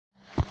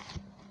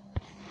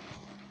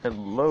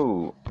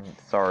Hello.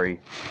 Sorry,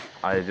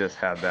 I just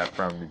had that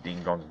from the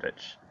Dean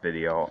Gunvich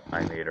video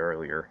I made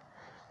earlier.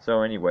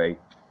 So anyway,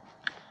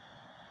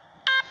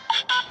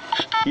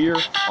 here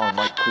are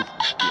my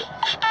Christmas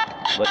gifts.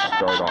 Let's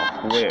start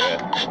off with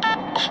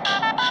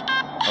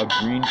a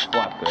green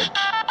flatbed.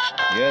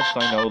 Yes,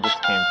 I know this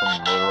came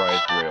from the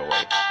motorized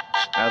railway.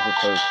 As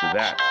opposed to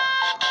that,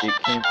 it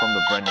came from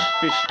the Brendan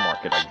Fish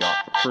Market I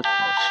got for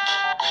Christmas.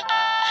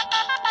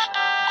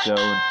 So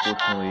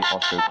unfortunately, I'll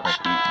show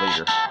Cranky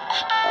later.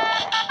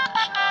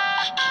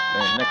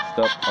 And next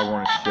up, I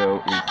want to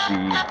show is the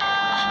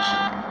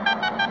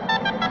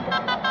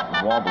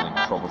wobbling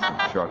troublesome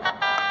truck.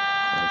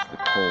 There's the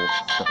coal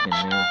stuck in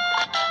there.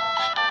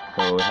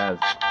 So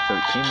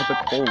it came with a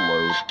coal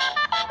load,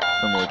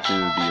 similar to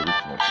the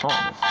original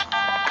Thomas.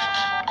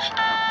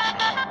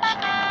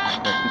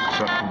 But this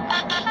truck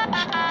can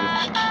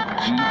just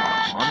be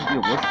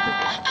unrealistic.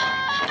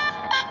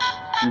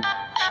 There's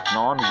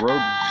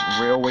non-road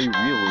railway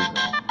realism.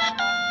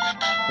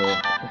 So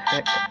what the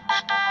heck?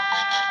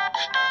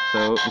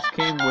 So this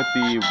came with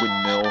the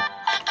windmill,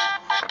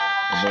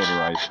 the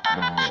motorized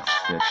windmill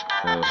set.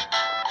 So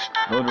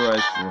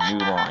motorized is a new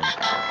line.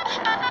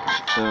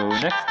 So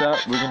next up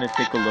we're going to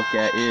take a look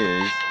at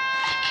is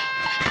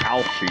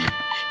Alfie.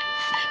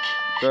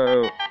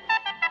 So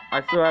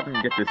I still happen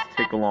to get this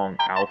Take Along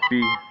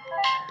Alfie,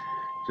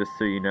 just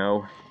so you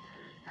know.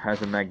 It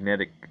has a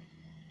magnetic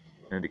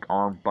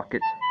arm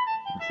bucket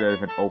instead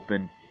of an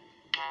open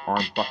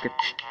arm bucket.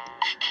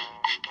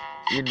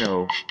 You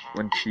know,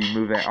 once you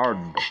move that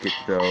arm bucket,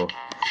 so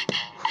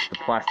the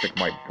plastic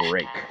might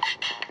break.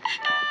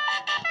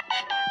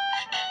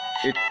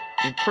 It's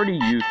in pretty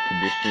used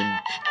condition,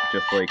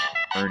 just like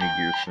Ernie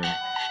Gearson.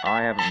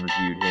 I haven't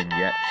reviewed him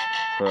yet,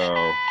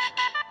 so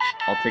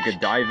I'll take a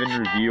dive-in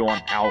review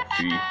on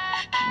Alfie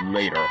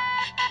later,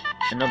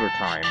 another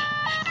time.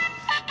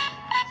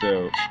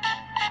 So,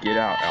 get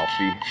out,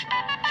 Alfie.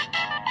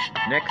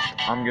 Next,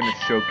 I'm going to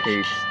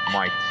showcase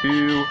my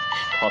two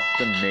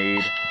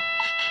custom-made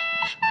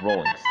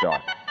rolling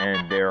stock,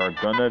 and they are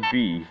gonna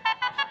be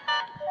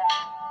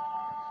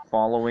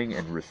following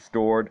and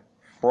restored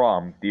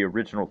from the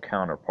original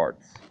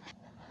counterparts.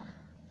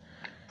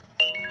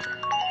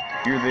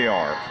 Here they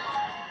are.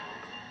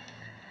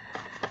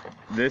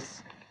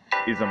 This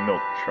is a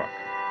milk truck,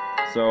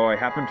 so I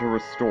happened to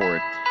restore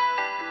it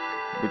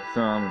with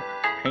some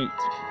paint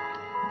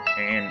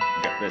and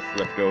got this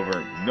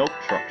leftover milk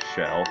truck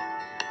shell,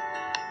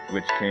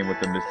 which came with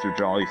the Mr.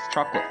 Jolly's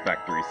Chocolate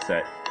Factory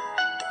set.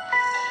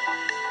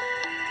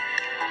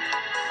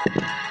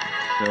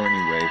 So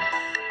anyway,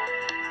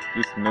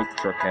 this milk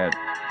truck had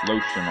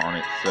lotion on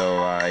it, so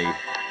I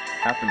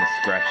happened to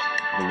scratch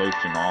the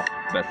lotion off to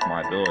the best of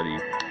my ability.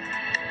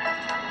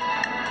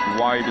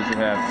 Why does it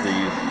have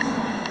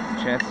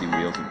these chassis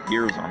wheels and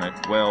gears on it?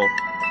 Well,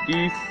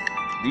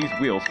 these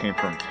wheels came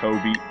from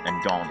Toby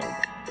and Donald.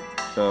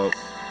 So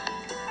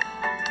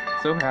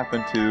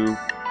happened to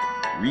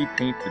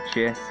repaint the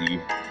chassis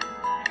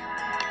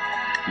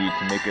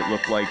to make it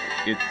look like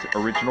its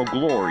original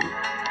glory.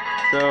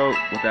 So,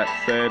 with that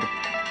said,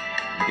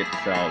 get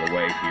this out of the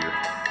way here.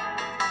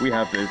 We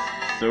have this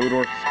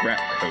Sodor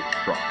Scrapco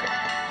truck.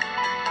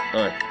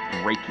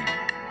 It's breaking.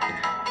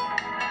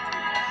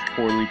 It's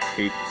poorly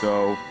taped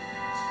though,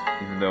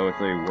 even though it's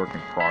a work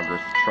in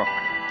progress truck.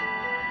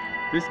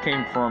 This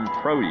came from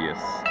Proteus.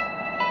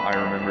 I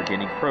remember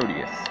getting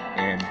Proteus,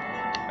 and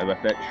I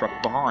left that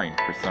truck behind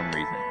for some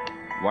reason.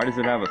 Why does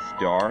it have a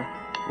star?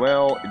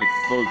 Well, it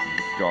exposes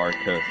the star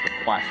because the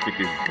plastic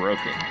is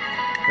broken.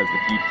 Because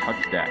if you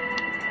touch that,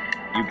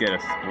 you get a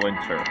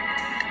splinter.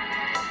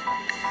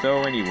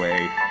 So anyway,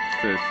 it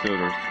says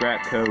Sodor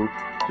Scrapco,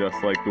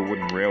 just like the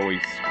wooden railway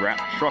scrap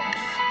trucks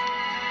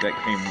that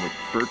came with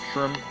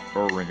Bertram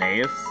or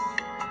Rheneas.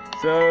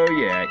 So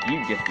yeah,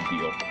 you get the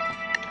deal.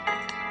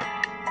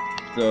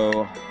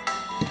 So,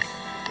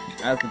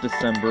 as of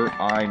December,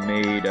 I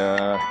made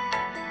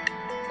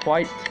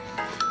quite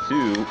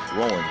two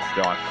rolling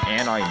stock,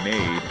 and I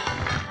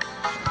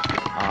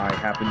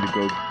happened to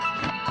go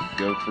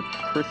for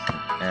Christmas,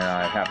 and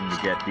I happened to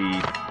get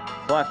the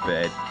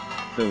flatbed,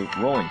 so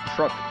rolling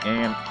truck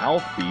and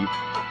Alfie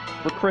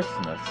for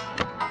Christmas.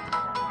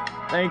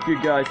 Thank you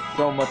guys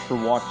so much for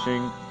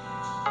watching.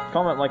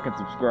 Comment, like, and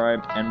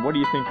subscribe. And what do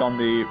you think on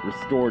the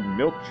restored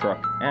milk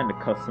truck and the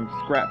custom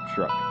scrap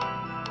truck?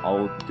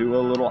 I'll do a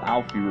little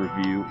Alfie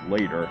review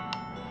later.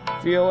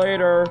 See you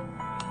later!